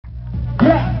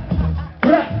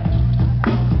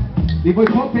B-boy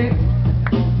pump it.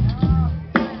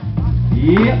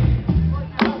 Yeah.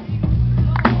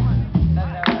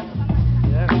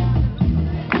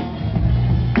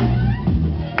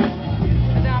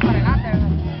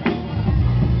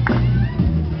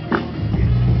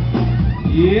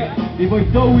 Yeah,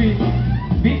 B-boy Zoe,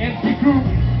 BMC Crew.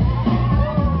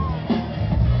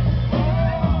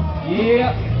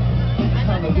 Yeah.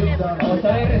 Vamos a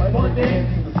ver, responde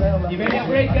Iberia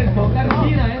Breaker con la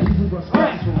rutina,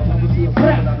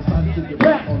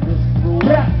 Yeah.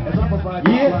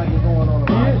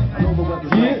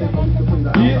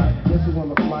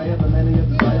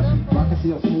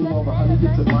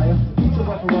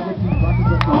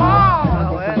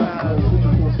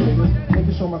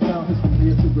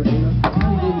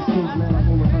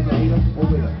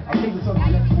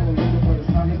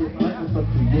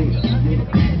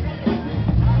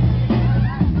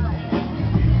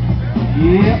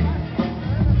 Yeah.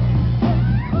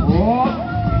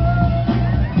 Oh.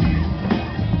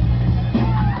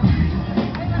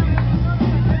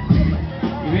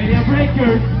 Iberia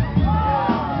Breakers.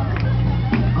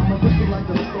 I'm addicted like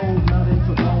a soul, not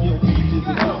into bone.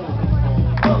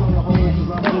 Following the hole, cause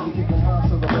I'm really kicking high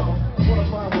to the level. I wanna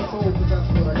find my soul, cause that's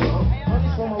what I am. Money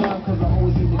from my life, cause I'm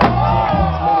always in the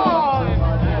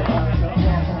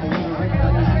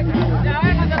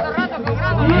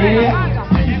Yeah.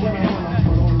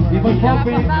 People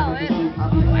popping.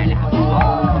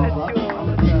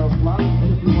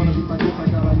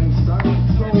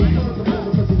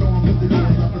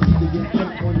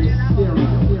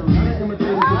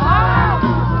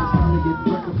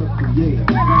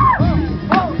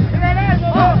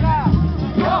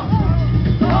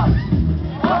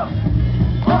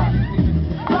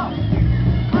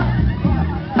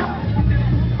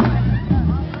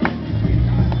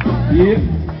 Yeah.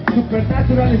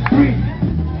 Supernatural Street.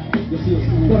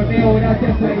 Torneo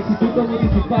gracias al Instituto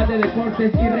Municipal de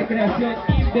Deportes y Recreación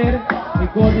Inter en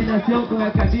coordinación con la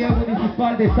Alcaldía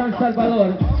Municipal de San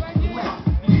Salvador.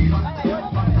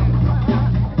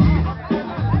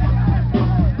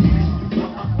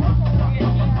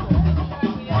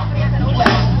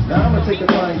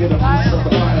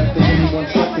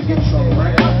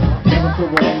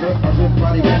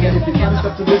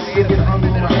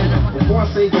 Before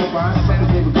I say goodbye,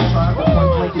 suckers gave a good try, but point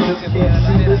blank you just can't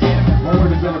see this. My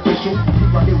word is beneficial.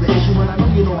 Rock is the issue, and I know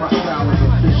you know my style is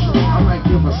official. I might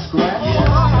give a scratch, or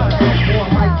I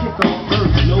might kick a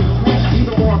bird. No,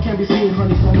 either or can be seen,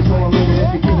 honey. So I'm living.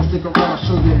 If you can't stick around,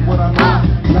 show you what I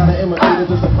know. Not an imitator,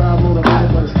 just a crowd motivator,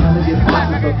 but it's time to get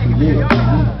closer to creator.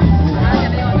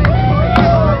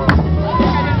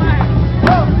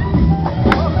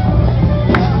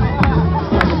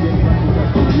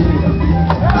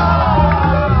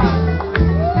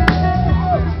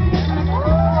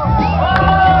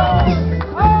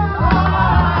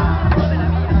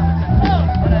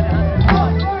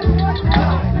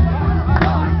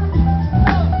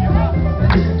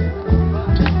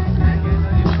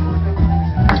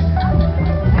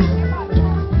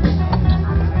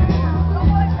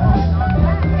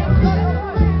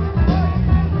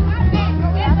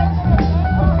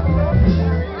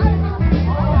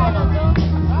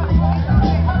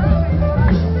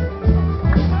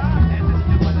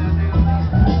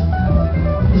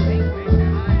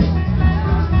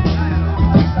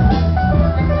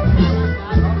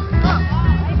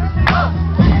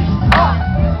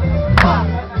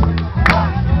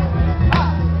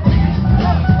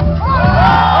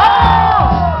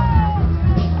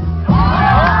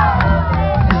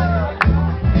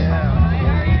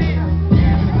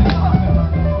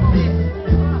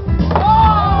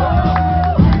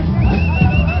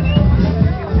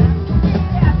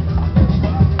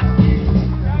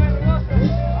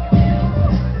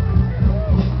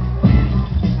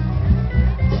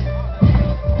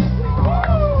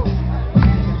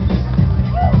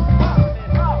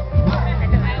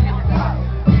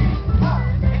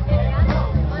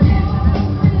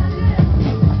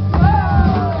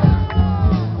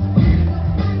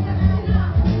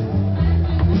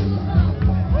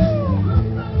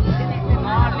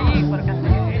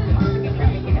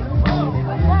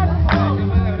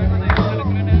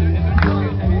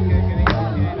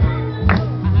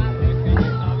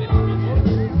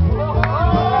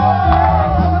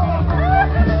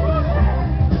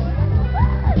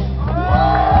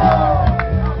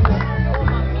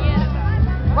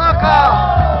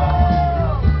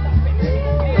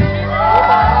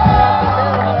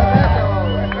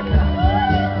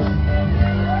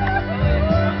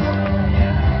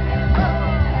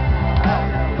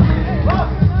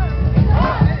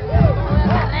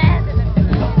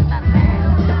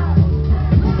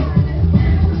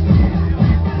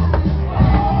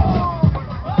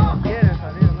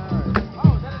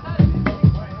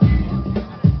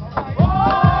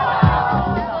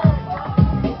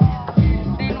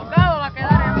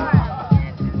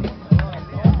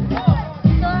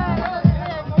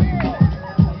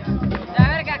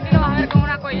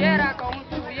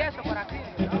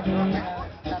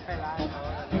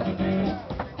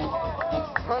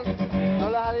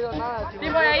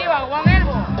 Tipo de ahí va, Juan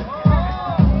Elbo.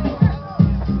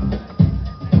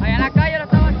 Allá en la calle lo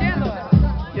estaba haciendo.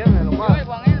 ¿Quién es lo más? Yo y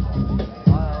Juan Elbo.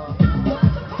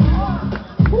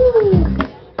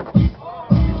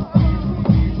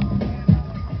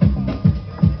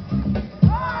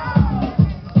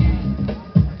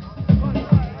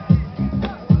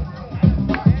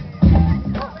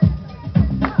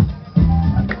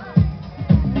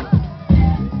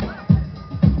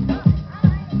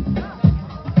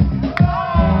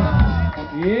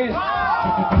 Bien.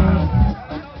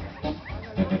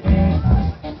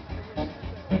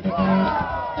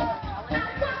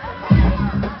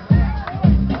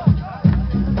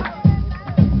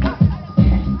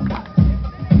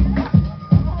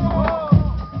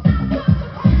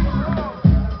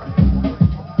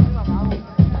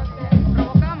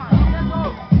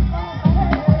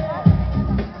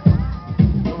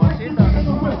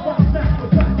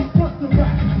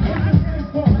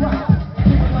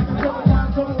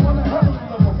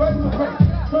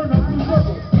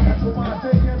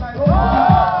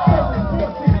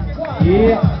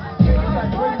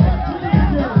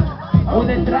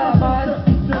 Una entrada más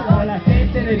para la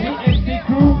gente de Balans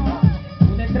Crew,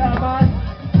 una entrada más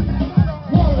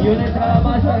y una entrada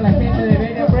más para la gente de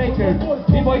Iberia Breaker.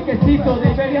 Mi boy quesito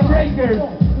de Iberia Breaker.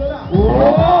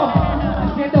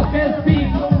 Haciendo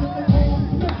headspin.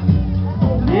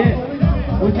 Bien.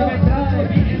 Última entrada de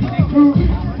Balans Crew.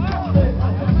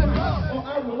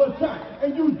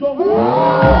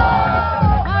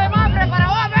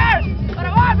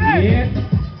 Bien.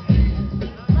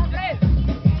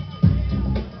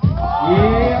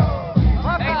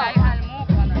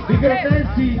 Bigger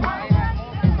dancing.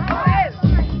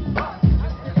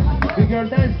 Bigger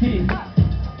dancing.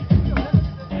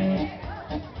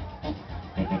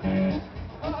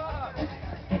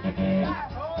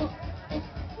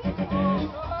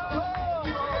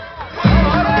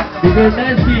 Bigger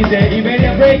dancing de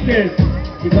Iberia Breakers.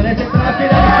 Y con este entrada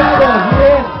finalizamos.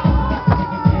 Bien.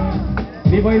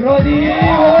 Vivo y Ronnie.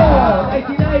 Wow.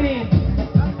 1990.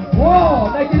 Wow.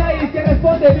 1990. ¿Quién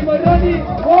responde? Vivo y Ronnie.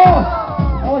 Wow.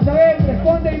 Vamos a ver,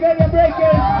 responde Iberia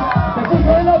Breakers. Se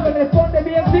puso de loco, responde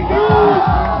BMC Crew.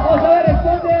 Vamos a ver,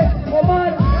 responde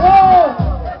Omar. ¡Oh!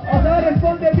 Vamos a ver,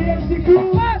 responde BMC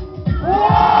Crew.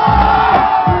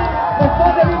 ¡Oh!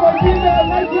 Responde Vivo y Gilda,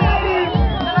 Mikey Harris.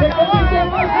 Se convierte en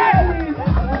Mikey Harris.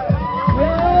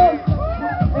 Cuidado.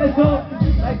 Eso,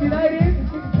 Mikey Harris.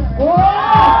 ¡Oh!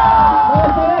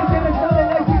 Vamos a ver qué responde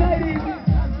Mikey Harris.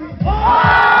 ¡Oh!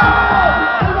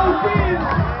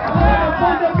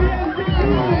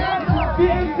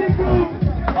 BMC Crew.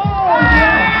 ¡Oh!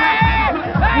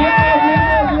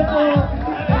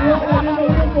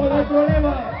 Grupo, no hay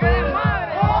problema.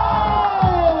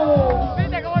 ¡Oh!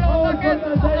 ¿Viste cómo lo botó aquel?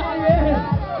 Vamos a ver.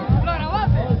 ¿Lo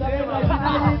grabaste?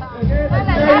 Bien. Que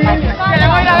le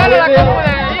voy a ir a darle la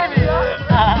cámara de Jimmy.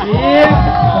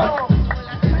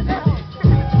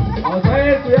 Vamos a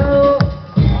ver, cuidado.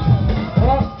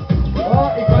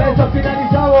 Y con eso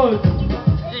finalizamos.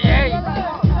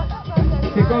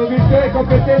 Se convirtió en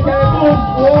competencia de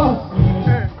boom.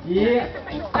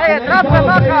 ¡Trampa,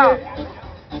 maca!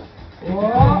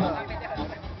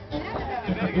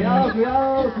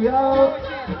 Cuidado.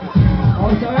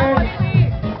 Vamos a ver.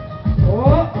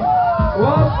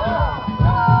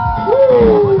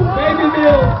 Baby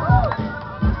Bill.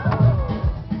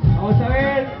 Vamos a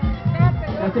ver.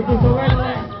 Ya se puso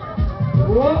verde.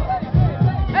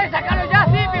 ¡Sácalo ya,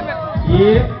 sí,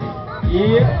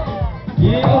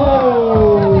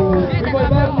 Vivo el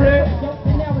Bambre.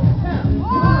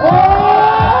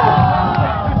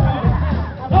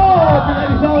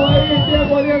 Finalizado ahí,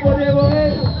 Diego,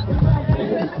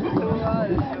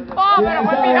 ¡Oh, pero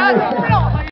fue mirando!